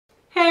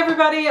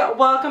everybody,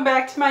 welcome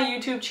back to my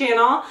YouTube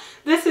channel.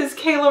 This is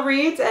Caila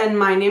Reads and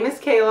my name is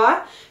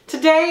Caila.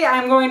 Today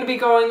I'm going to be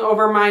going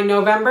over my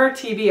November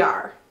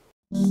TBR.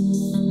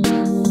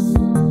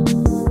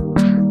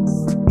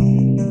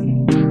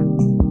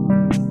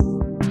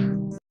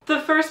 The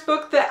first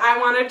book that I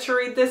wanted to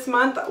read this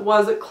month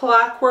was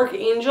Clockwork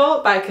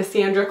Angel by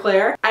Cassandra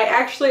Clare. I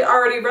actually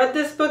already read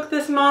this book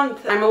this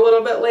month. I'm a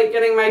little bit late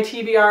getting my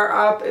TBR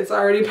up. It's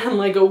already been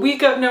like a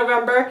week of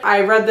November.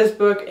 I read this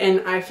book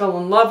and I fell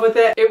in love with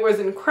it. It was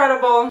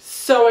incredible.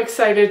 So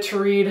excited to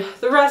read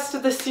the rest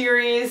of the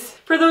series.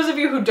 For those of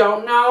you who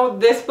don't know,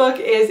 this book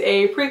is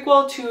a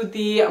prequel to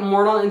the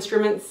Mortal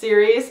Instruments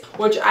series,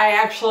 which I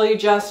actually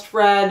just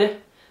read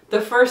the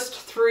first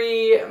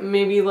three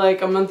maybe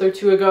like a month or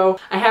two ago.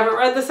 I haven't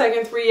read the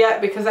second three yet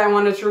because I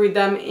wanted to read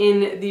them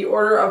in the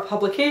order of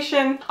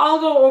publication. I'll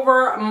go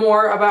over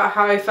more about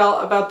how I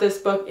felt about this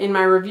book in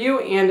my review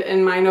and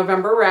in my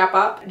November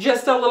wrap-up.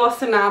 Just a little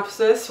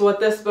synopsis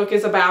what this book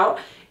is about.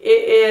 It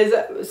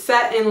is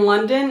set in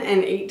London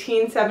in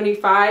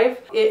 1875.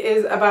 It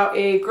is about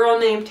a girl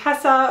named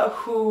Tessa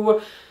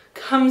who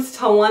comes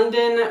to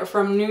London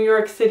from New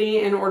York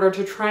City in order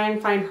to try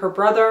and find her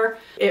brother.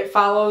 It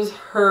follows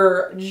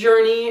her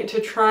journey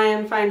to try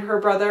and find her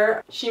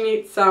brother. She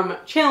meets some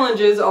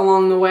challenges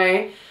along the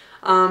way.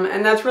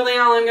 And that's really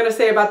all I'm going to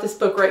say about this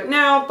book right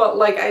now, but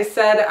like I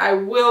said, I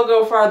will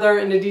go farther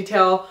into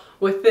detail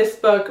with this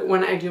book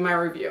when I do my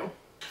review.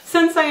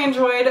 Since I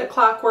enjoyed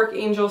Clockwork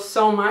Angel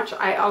so much,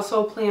 I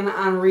also plan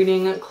on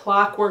reading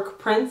Clockwork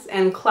Prince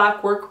and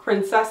Clockwork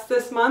Princess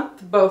this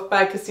month, both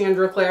by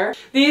Cassandra Clare.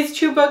 These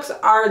two books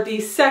are the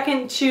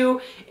second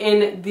two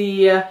in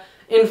the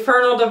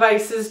Infernal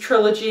Devices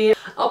trilogy.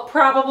 I'll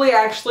probably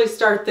actually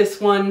start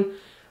this one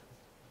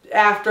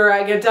after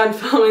I get done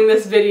filming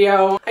this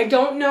video. I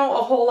don't know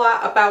a whole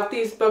lot about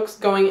these books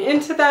going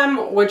into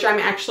them, which I'm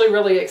actually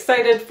really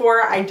excited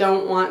for. I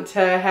don't want to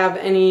have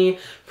any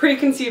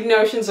preconceived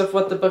notions of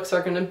what the books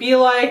are going to be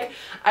like.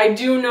 I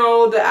do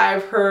know that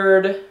I've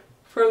heard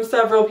from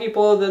several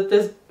people that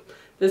this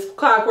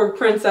Clockwork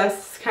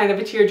Princess is kind of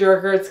a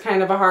tearjerker. It's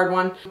kind of a hard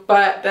one,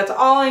 but that's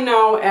all I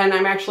know, and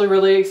I'm actually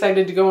really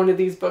excited to go into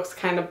these books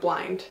kind of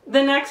blind.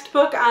 The next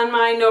book on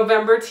my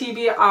November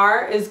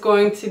TBR is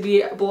going to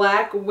be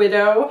Black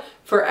Widow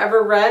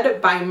Forever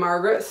Read by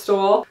Margaret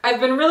Stohl. I've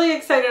been really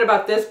excited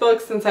about this book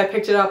since I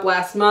picked it up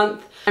last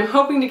month. I'm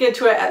hoping to get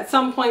to it at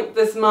some point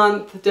this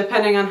month,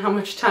 depending on how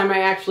much time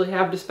I actually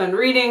have to spend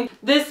reading.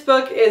 This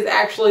book is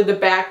actually the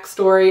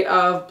backstory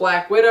of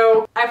Black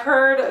Widow. I've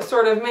heard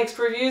sort of mixed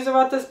reviews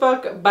about this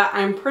book, but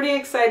I'm pretty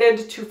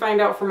excited to find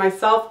out for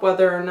myself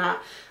whether or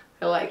not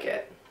I like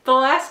it. The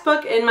last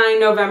book in my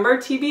November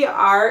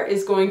TBR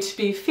is going to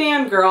be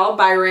Fangirl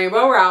by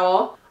Rainbow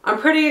Rowell. I'm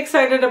pretty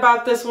excited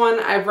about this one.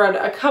 I've read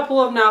a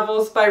couple of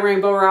novels by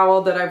Rainbow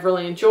Rowell that I've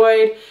really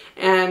enjoyed,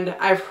 and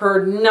I've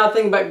heard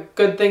nothing but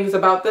good things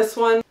about this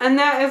one. And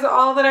that is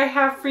all that I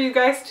have for you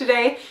guys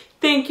today.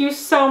 Thank you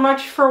so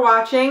much for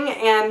watching,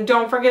 and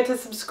don't forget to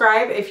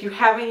subscribe if you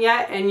haven't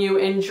yet and you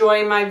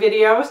enjoy my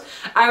videos.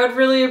 I would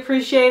really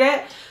appreciate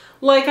it.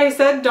 Like I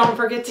said, don't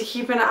forget to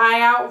keep an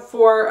eye out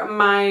for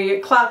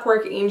my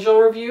Clockwork Angel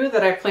review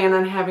that I plan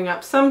on having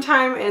up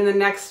sometime in the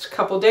next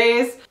couple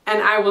days.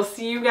 And I will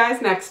see you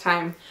guys next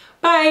time.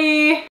 Bye!